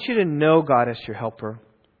 I want you to know God as your helper.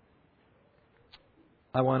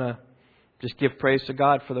 I want to just give praise to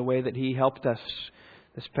God for the way that He helped us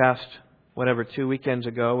this past, 2 weekends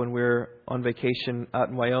ago when we were on vacation out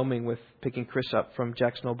in Wyoming with picking Chris up from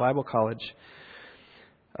Jackson Hole Bible College.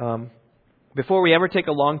 Before we ever take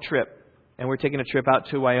a long trip, and we're taking a trip out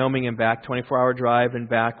to Wyoming and back, 24-hour drive and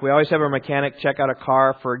back. We always have our mechanic check out a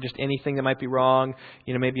car for just anything that might be wrong.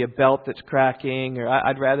 Maybe a belt that's cracking. Or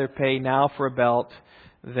I'd rather pay now for a belt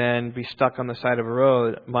than be stuck on the side of a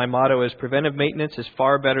road. My motto is preventive maintenance is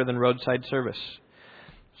far better than roadside service.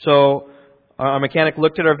 So our mechanic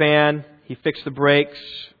looked at our van. He fixed the brakes.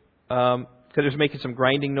 it was making some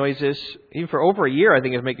grinding noises. Even for over a year, I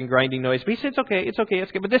think it was making grinding noise. But he said, it's okay.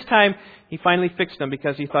 But this time, he finally fixed them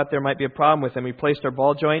because he thought there might be a problem with them. He replaced our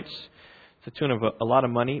ball joints. It's a tune of a lot of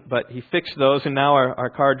money, but he fixed those, and now our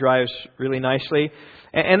car drives really nicely.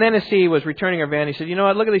 And then as he was returning our van, he said, you know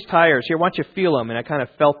what, look at these tires. Here, why don't you feel them? And I kind of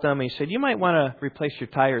felt them, and he said, you might want to replace your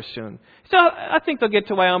tires soon. So I think they'll get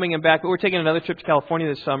to Wyoming and back, but we're taking another trip to California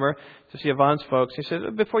this summer to see Yvonne's folks. He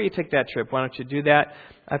said, before you take that trip, why don't you do that?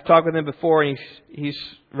 I've talked with him before, and he's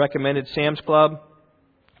recommended Sam's Club.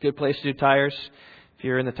 Good place to do tires. If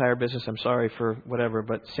you're in the tire business, I'm sorry for whatever,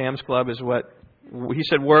 but Sam's Club is what he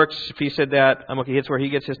said works. If he said that, I'm okay. It's where he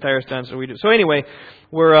gets his tires done, so we do. So anyway,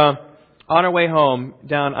 we're on our way home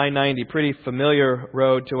down I-90, pretty familiar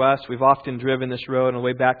road to us. We've often driven this road on the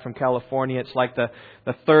way back from California. It's like the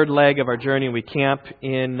third leg of our journey. We camp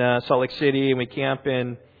in Salt Lake City, and we camp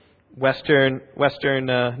in western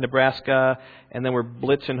Nebraska, and then we're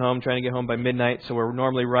blitzing home, trying to get home by midnight. So we're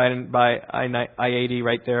normally riding by I-80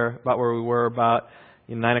 right there, about where we were, about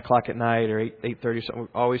 9 o'clock at night or 8:30 or something.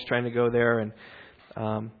 We're always trying to go there, and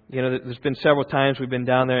there's been several times we've been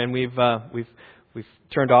down there, and we've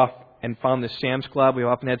turned off and found this Sam's Club. We've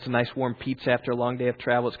often had some nice warm pizza after a long day of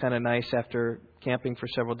travel. It's kind of nice after camping for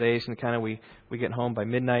several days, and kind of we get home by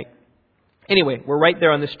midnight. Anyway, we're right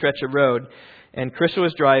there on this stretch of road, and Krista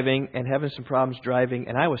was driving and having some problems driving,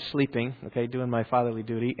 and I was sleeping, doing my fatherly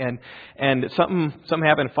duty, and something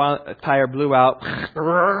happened. A tire blew out,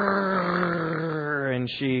 and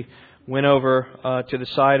she went over to the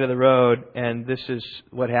side of the road, and this is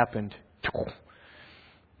what happened.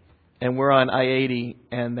 And we're on I-80,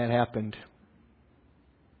 and that happened.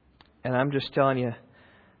 And I'm just telling you,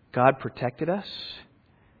 God protected us,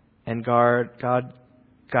 and God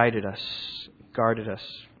guided us, guarded us.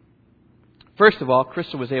 First of all,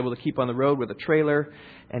 Krista was able to keep on the road with a trailer,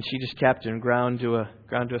 and she just kept in ground to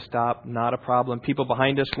a stop, not a problem. People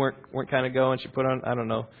behind us weren't kind of going. She put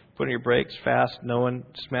on your brakes fast. No one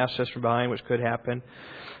smashed us from behind, which could happen.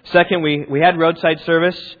 Second, we had roadside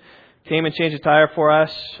service. Came and changed the tire for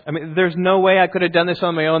us. I mean, there's no way I could have done this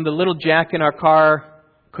on my own. The little jack in our car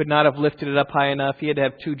could not have lifted it up high enough. He had to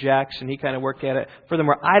have two jacks, and he kind of worked at it.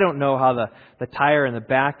 Furthermore, I don't know how the tire in the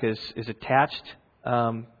back is attached.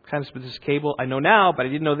 Kind of with this cable. I know now, but I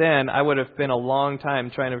didn't know then. I would have been a long time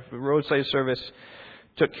trying to. Roadside service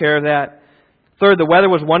took care of that. Third, the weather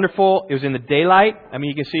was wonderful. It was in the daylight. I mean,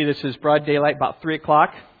 you can see this is broad daylight, about 3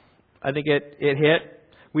 o'clock. I think it hit.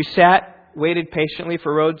 We waited patiently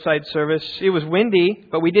for roadside service. It was windy,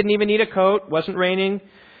 but we didn't even need a coat. It wasn't raining.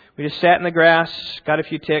 We just sat in the grass, got a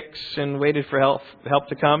few ticks, and waited for help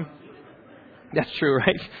to come. That's true,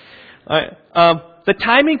 right? The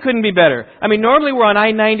timing couldn't be better. I mean, normally we're on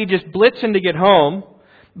I-90 just blitzing to get home,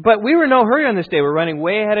 but we were in no hurry on this day. We're running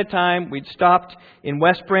way ahead of time. We'd stopped in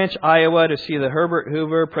West Branch, Iowa to see the Herbert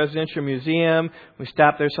Hoover Presidential Museum. We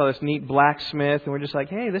stopped there, saw this neat blacksmith, and we're just like,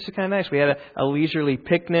 hey, this is kind of nice. We had a leisurely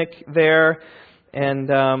picnic there, and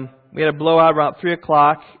we had a blowout around 3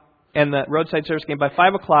 o'clock, and the roadside service came. By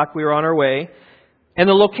 5 o'clock, we were on our way, and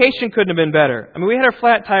the location couldn't have been better. I mean, we had our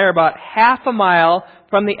flat tire about half a mile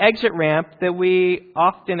from the exit ramp that we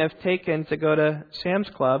often have taken to go to Sam's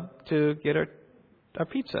Club to get our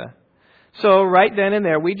pizza. So right then and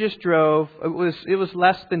there, we just drove. It was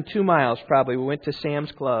less than 2 miles probably. We went to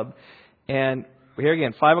Sam's Club, and we're here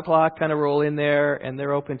again, 5 o'clock, kind of roll in there, and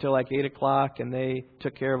they're open till like 8 o'clock, and they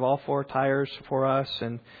took care of all 4 tires for us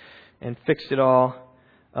and fixed it all.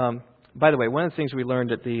 By the way, one of the things we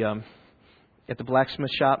learned at the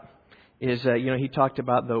blacksmith shop is, he talked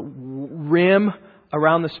about the rim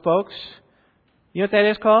around the spokes. You know what that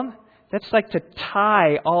is called? That's like to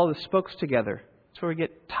tie all the spokes together. That's where we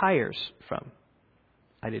get tires from.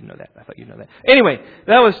 I didn't know that. I thought you'd know that. Anyway,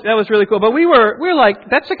 that was really cool. But we were like,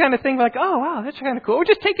 that's the kind of thing, like, oh wow, that's kind of cool. We're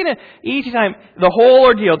just taking an easy time. The whole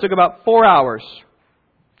ordeal took about 4 hours.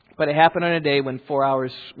 But it happened on a day when 4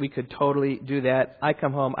 hours we could totally do that. I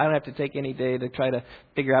come home, I don't have to take any day to try to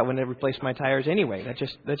figure out when to replace my tires anyway.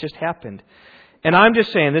 That just happened. And I'm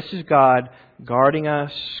just saying, this is God guarding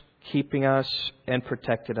us, keeping us, and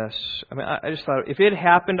protected us. I mean, I just thought if it had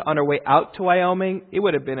happened on our way out to Wyoming, it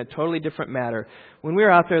would have been a totally different matter. When we were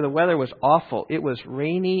out there, the weather was awful. It was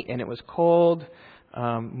rainy and it was cold.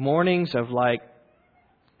 Mornings of like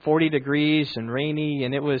 40 degrees and rainy,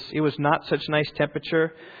 and it was not such nice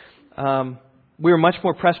temperature. We were much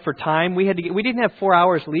more pressed for time. We didn't have 4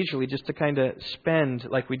 hours leisurely just to kind of spend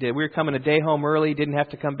like we did. We were coming a day home early, didn't have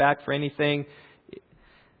to come back for anything.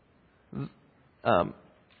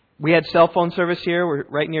 We had cell phone service here. We're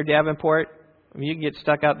right near Davenport. I mean, you can get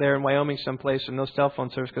stuck out there in Wyoming someplace with no cell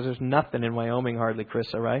phone service because there's nothing in Wyoming hardly,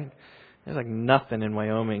 Chris, all right? There's like nothing in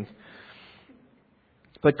Wyoming.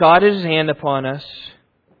 But God has His hand upon us.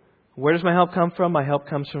 Where does my help come from? My help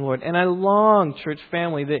comes from the Lord. And I long, church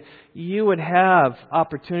family, that you would have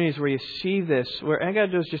opportunities where you see this, where all you got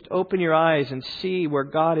to do is just open your eyes and see where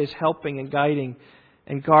God is helping and guiding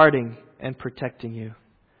and guarding and protecting you.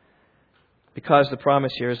 Because the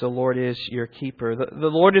promise here is the Lord is your keeper. The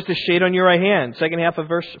Lord is the shade on your right hand. Second half of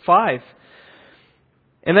verse 5.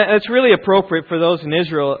 And that's really appropriate for those in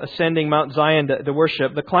Israel ascending Mount Zion to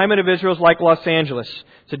worship. The climate of Israel is like Los Angeles.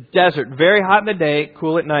 It's a desert, very hot in the day,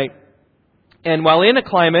 cool at night. And while in a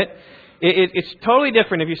climate, it's totally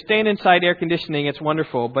different. If you're staying inside air conditioning, it's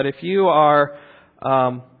wonderful. But if you are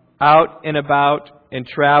out and about and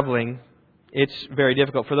traveling, it's very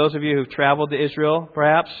difficult. For those of you who've traveled to Israel,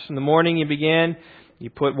 perhaps, in the morning you begin,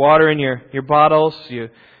 you put water in your bottles, you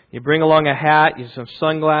bring along a hat, you have some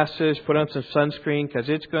sunglasses, put on some sunscreen, because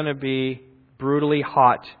it's going to be brutally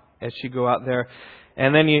hot as you go out there.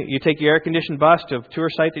 And then you take your air-conditioned bus to a tour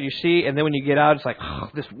site that you see, and then when you get out, it's like,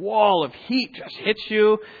 this wall of heat just hits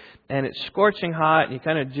you, and it's scorching hot, and you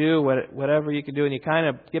kind of do whatever you can do, and you kind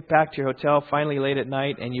of get back to your hotel finally late at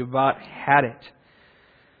night, and you've about had it.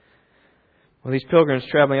 Well, these pilgrims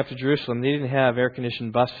traveling up to Jerusalem, they didn't have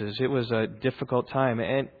air-conditioned buses. It was a difficult time.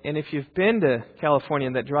 And if you've been to California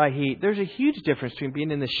in that dry heat, there's a huge difference between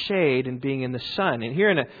being in the shade and being in the sun. And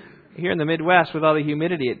here in the Midwest with all the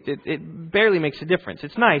humidity, it barely makes a difference.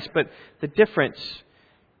 It's nice, but the difference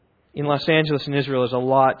in Los Angeles and Israel is a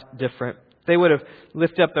lot different. They would have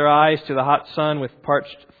lifted up their eyes to the hot sun with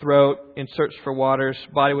parched throat in search for waters.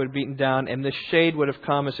 Body would have beaten down, and the shade would have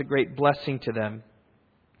come as a great blessing to them.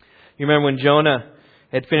 You remember when Jonah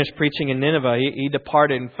had finished preaching in Nineveh, he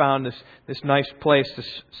departed and found this nice place,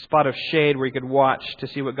 this spot of shade where he could watch to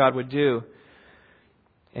see what God would do.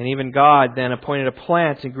 And even God then appointed a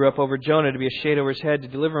plant and grew up over Jonah to be a shade over his head to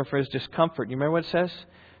deliver him from his discomfort. You remember what it says?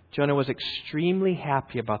 Jonah was extremely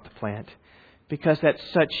happy about the plant because that's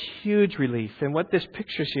such huge relief. And what this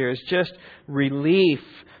pictures here is just relief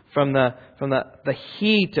from the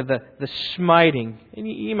heat of the smiting. And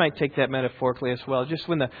you might take that metaphorically as well. Just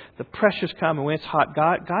when the pressures come and when it's hot,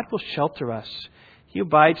 God will shelter us. He who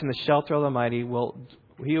abides in the shelter of the Almighty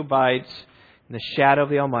he who abides in the shadow of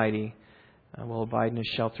the Almighty will abide in His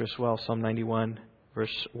shelter as well. Psalm 91,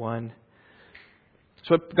 verse 1.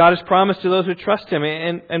 So what God has promised to those who trust Him.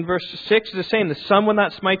 And verse 6 is the same. The sun will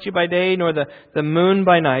not smite you by day, nor the moon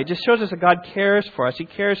by night. It just shows us that God cares for us. He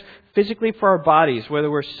cares physically for our bodies, whether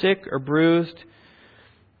we're sick or bruised.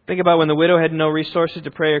 Think about when the widow had no resources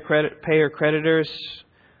to pay her creditors.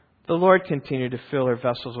 The Lord continued to fill her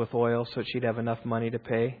vessels with oil so that she'd have enough money to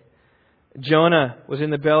pay. Jonah was in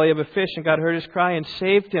the belly of a fish and God heard his cry and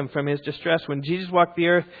saved him from his distress. When Jesus walked the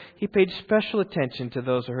earth, He paid special attention to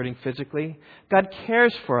those who are hurting physically. God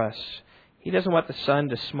cares for us. He doesn't want the sun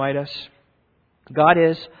to smite us. God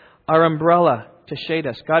is our umbrella to shade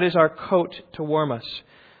us. God is our coat to warm us.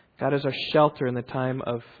 God is our shelter in the time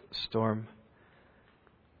of storm.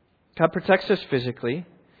 God protects us physically.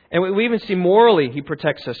 And we even see morally He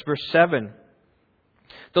protects us. Verse 7.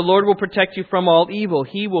 The Lord will protect you from all evil.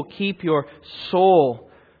 He will keep your soul.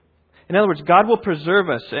 In other words, God will preserve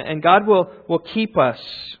us and God will keep us.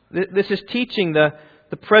 This is teaching the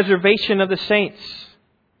preservation of the saints.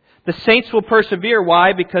 The saints will persevere.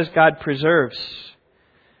 Why? Because God preserves.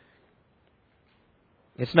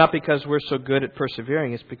 It's not because we're so good at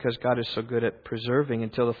persevering. It's because God is so good at preserving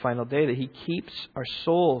until the final day that He keeps our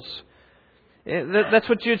souls. That's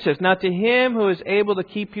what Jude says. Now to Him who is able to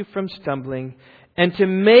keep you from stumbling and to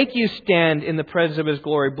make you stand in the presence of His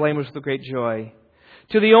glory, blameless with great joy.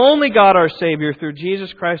 To the only God our Savior, through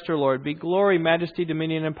Jesus Christ our Lord, be glory, majesty,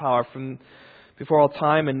 dominion, and power from before all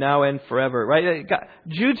time and now and forever. Right?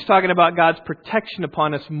 Jude's talking about God's protection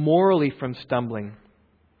upon us morally from stumbling.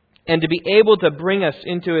 And to be able to bring us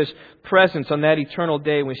into His presence on that eternal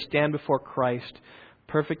day when we stand before Christ,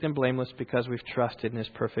 perfect and blameless because we've trusted in His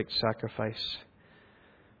perfect sacrifice.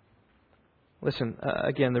 Listen,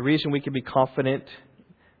 again, the reason we can be confident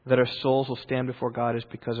that our souls will stand before God is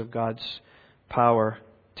because of God's power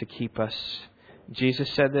to keep us. Jesus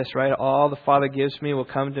said this, right? All the Father gives me will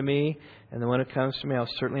come to me, and the one who comes to me I'll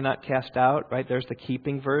certainly not cast out. Right? There's the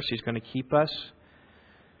keeping verse. He's going to keep us.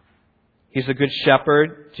 He's the good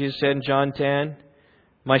shepherd. Jesus said in John 10,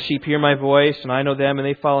 my sheep hear my voice, and I know them, and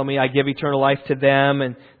they follow me. I give eternal life to them,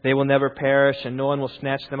 and they will never perish, and no one will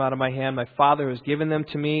snatch them out of my hand. My Father who has given them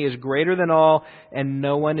to me is greater than all, and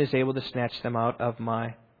no one is able to snatch them out of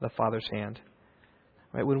the Father's hand.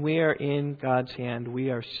 Right? When we are in God's hand,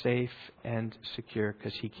 we are safe and secure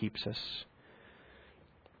because He keeps us.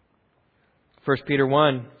 1 Peter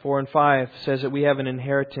 1, 4 and 5 says that we have an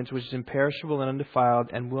inheritance which is imperishable and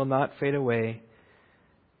undefiled and will not fade away,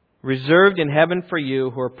 reserved in heaven for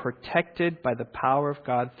you who are protected by the power of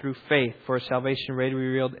God through faith for salvation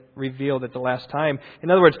revealed at the last time.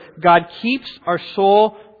 In other words, God keeps our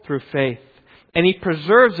soul through faith. And He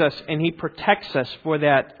preserves us and He protects us for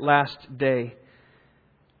that last day.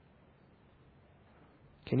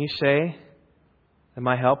 Can you say that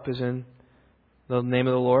my help is in the name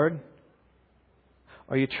of the Lord?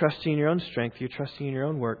 Are you trusting in your own strength? Are you trusting in your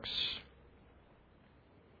own works?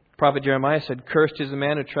 Prophet Jeremiah said, "Cursed is the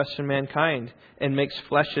man who trusts in mankind and makes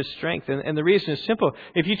flesh his strength." And the reason is simple.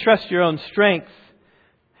 If you trust your own strength,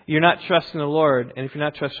 you're not trusting the Lord. And if you're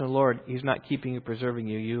not trusting the Lord, He's not keeping you, preserving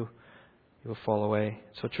you. You will fall away.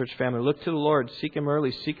 So church family, look to the Lord. Seek Him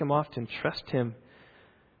early. Seek Him often. Trust Him.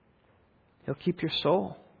 He'll keep your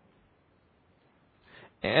soul.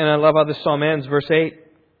 And I love how this psalm ends. Verse 8.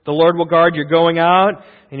 The Lord will guard your going out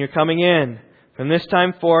and your coming in from this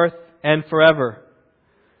time forth and forever.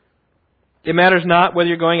 It matters not whether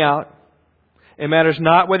you're going out. It matters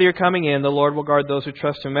not whether you're coming in. The Lord will guard those who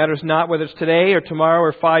trust Him. It matters not whether it's today or tomorrow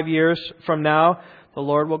or 5 years from now. The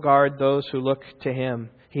Lord will guard those who look to Him.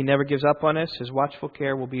 He never gives up on us. His watchful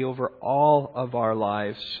care will be over all of our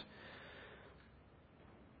lives.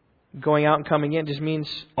 Going out and coming in just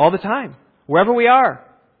means all the time. Wherever we are.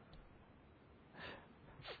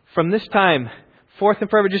 From this time forth and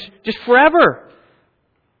forever. Just forever.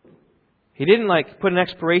 He didn't put an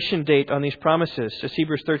expiration date on these promises. As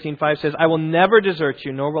Hebrews 13:5 says, "I will never desert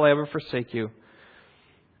you, nor will I ever forsake you."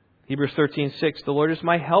 Hebrews 13:6, "The Lord is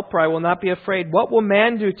my helper, I will not be afraid. What will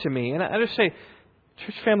man do to me?" And I just say,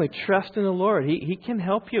 church family, trust in the Lord. He can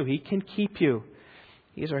help you. He can keep you.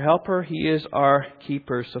 He is our helper. He is our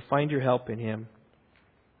keeper. So find your help in Him.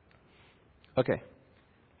 Okay.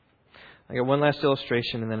 I got one last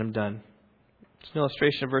illustration and then I'm done. It's an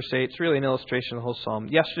illustration of verse 8. It's really an illustration of the whole psalm.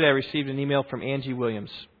 Yesterday I received an email from Angie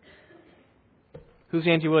Williams. Who's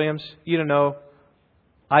Angie Williams? You don't know.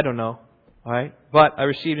 I don't know. All right. But I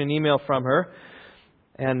received an email from her.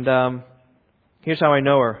 And here's how I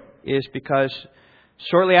know her. Is because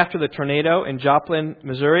shortly after the tornado in Joplin,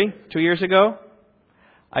 Missouri, 2 years ago,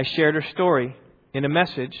 I shared her story in a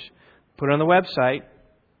message, put it on the website,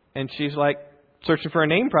 and she's searching for a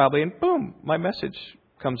name probably, and boom, my message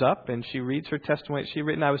comes up, and she reads her testimony she'd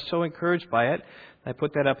written. I was so encouraged by it. I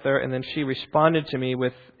put that up there, and then she responded to me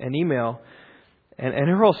with an email. And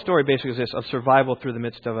her whole story basically is this, of survival through the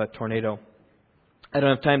midst of a tornado. I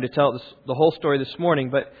don't have time to tell the whole story this morning,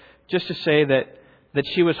 but just to say that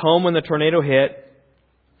she was home when the tornado hit,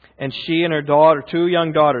 and she and her daughter, 2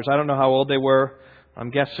 young daughters, I don't know how old they were. I'm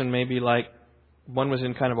guessing maybe one was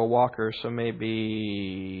in kind of a walker, so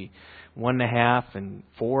maybe 1.5 and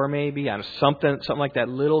 4 maybe. I don't know, something like that.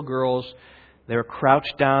 Little girls, they were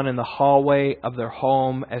crouched down in the hallway of their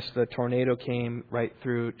home as the tornado came right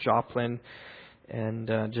through Joplin.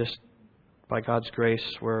 And just by God's grace,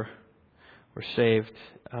 we're saved.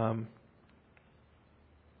 But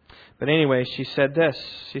anyway, she said this.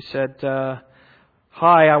 She said,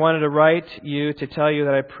 "Hi, I wanted to write you to tell you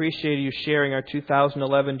that I appreciate you sharing our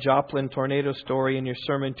 2011 Joplin tornado story in your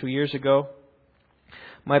sermon 2 years ago.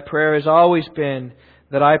 My prayer has always been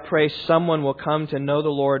that I pray someone will come to know the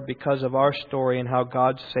Lord because of our story and how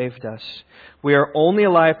God saved us. We are only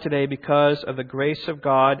alive today because of the grace of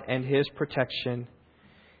God and His protection.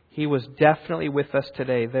 He was definitely with us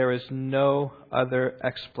today. There is no other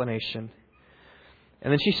explanation."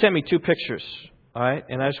 And then she sent me 2 pictures. All right,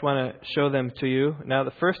 and I just want to show them to you. Now,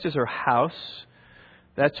 the first is her house.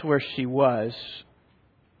 That's where she was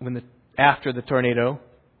after the tornado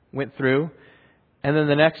went through. And then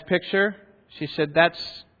the next picture, she said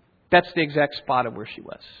that's the exact spot of where she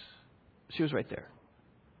was. She was right there.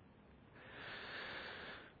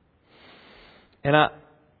 And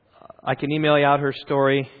I can email you out her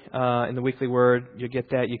story in the Weekly Word. You'll get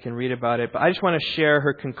that. You can read about it. But I just want to share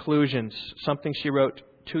her conclusions, something she wrote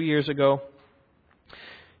 2 years ago.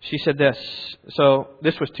 She said this. So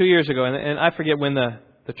this was 2 years ago, and I forget when the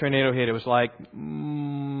tornado hit. It was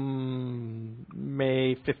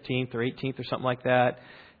May 15th or 18th or something like that.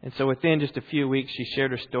 And so within just a few weeks, she shared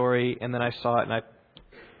her story, and then I saw it, and I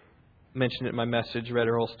mentioned it in my message, read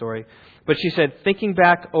her whole story. But she said, thinking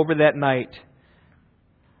back over that night,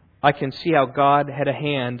 I can see how God had a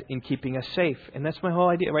hand in keeping us safe. And that's my whole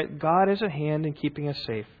idea, right? God has a hand in keeping us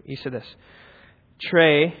safe. He said this.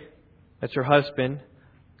 Trey, that's her husband,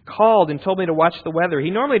 called and told me to watch the weather. He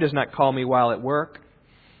normally does not call me while at work.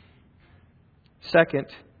 Second,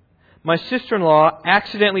 my sister-in-law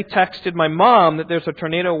accidentally texted my mom that there's a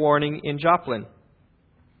tornado warning in Joplin.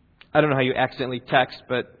 I don't know how you accidentally text,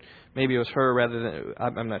 but maybe it was her rather than...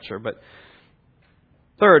 I'm not sure. But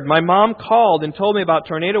Third, my mom called and told me about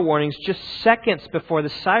tornado warnings just seconds before the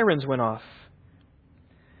sirens went off.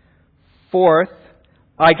 Fourth,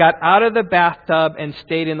 I got out of the bathtub and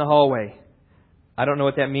stayed in the hallway. I don't know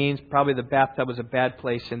what that means. Probably the bathtub was a bad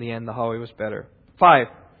place in the end. The hallway was better. 5,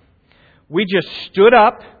 we just stood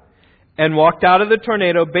up and walked out of the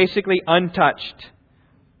tornado basically untouched.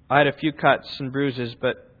 I had a few cuts and bruises,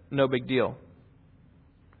 but no big deal.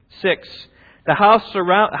 6, the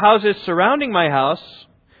houses surrounding my house,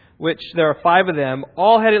 which there are 5 of them,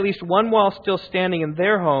 all had at least one wall still standing in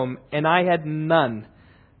their home, and I had none.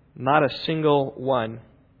 Not a single one.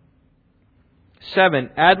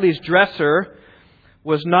 7, Adley's dresser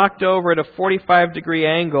was knocked over at a 45-degree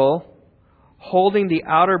angle, holding the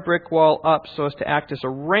outer brick wall up so as to act as a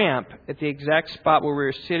ramp at the exact spot where we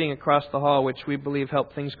were sitting across the hall, which we believe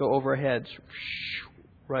helped things go over our heads.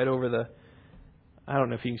 Right over the... I don't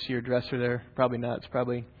know if you can see your dresser there. Probably not. It's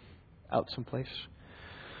probably out someplace.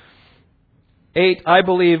 8, I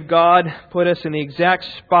believe God put us in the exact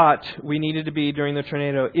spot we needed to be during the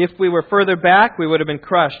tornado. If we were further back, we would have been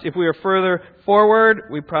crushed. If we were further forward,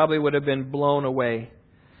 we probably would have been blown away.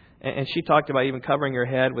 And she talked about even covering her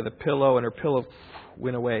head with a pillow, and her pillow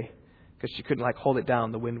went away because she couldn't hold it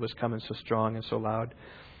down. The wind was coming so strong and so loud.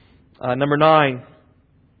 Number 9,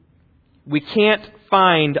 we can't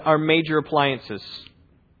find our major appliances.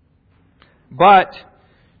 But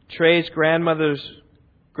Trey's grandma's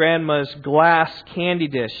glass candy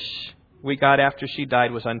dish we got after she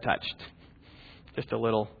died was untouched. Just a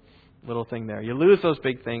little thing there. You lose those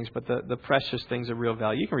big things, but the precious things of real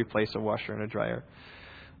value. You can replace a washer and a dryer.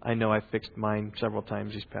 I know I've fixed mine several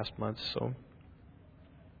times these past months. So,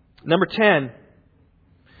 number 10,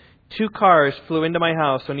 2 cars flew into my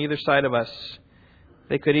house on either side of us.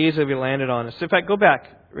 They could easily have landed on us. In fact, go back.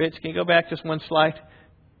 Rich, can you go back just one slide?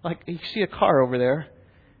 Like, you see a car over there.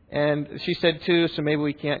 And she said 2, so maybe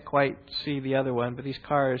we can't quite see the other one. But these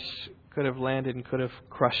cars could have landed and could have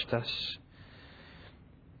crushed us.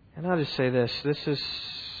 And I'll just say this. This is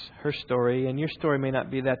her story. And your story may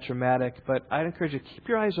not be that dramatic. But I'd encourage you to keep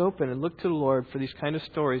your eyes open and look to the Lord for these kind of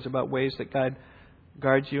stories about ways that God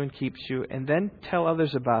guards you and keeps you. And then tell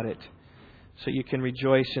others about it so you can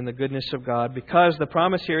rejoice in the goodness of God. Because the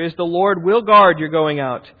promise here is the Lord will guard your going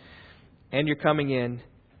out and your coming in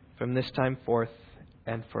from this time forth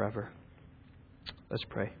and forever. Let's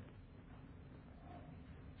pray.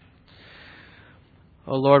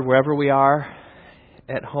 Oh Lord, wherever we are,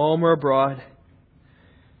 at home or abroad,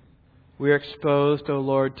 we are exposed, oh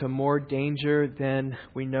Lord, to more danger than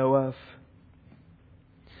we know of.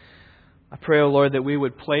 I pray, oh Lord, that we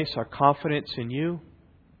would place our confidence in You,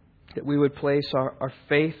 that we would place our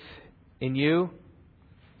faith in You,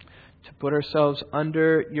 to put ourselves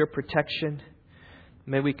under Your protection.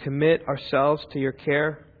 May we commit ourselves to Your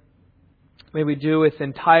care. May we do with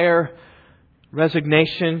entire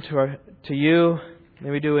resignation to You. May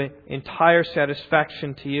we do with entire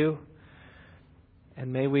satisfaction to You.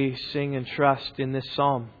 And may we sing and trust in this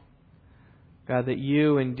psalm, God, that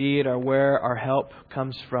You indeed are where our help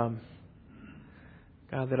comes from.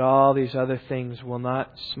 God, that all these other things will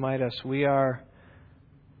not smite us. We are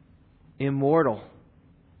immortal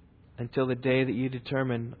until the day that You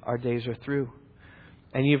determine our days are through.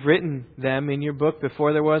 And You've written them in Your book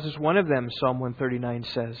before there was one of them, Psalm 139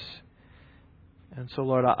 says. And so,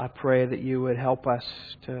 Lord, I pray that You would help us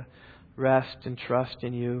to rest and trust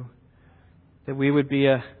in You. That we would be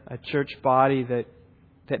a church body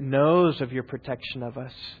that knows of Your protection of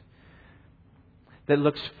us. That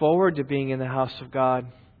looks forward to being in the house of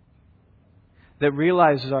God. That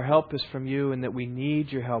realizes our help is from You and that we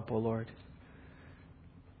need Your help, O Lord.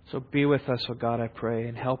 So be with us, O God, I pray,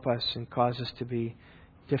 and help us and cause us to be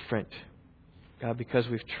different. God, because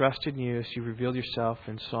we've trusted in You as You revealed Yourself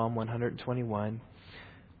in Psalm 121.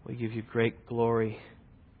 We give You great glory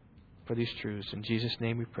for these truths. In Jesus'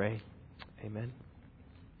 name we pray. Amen.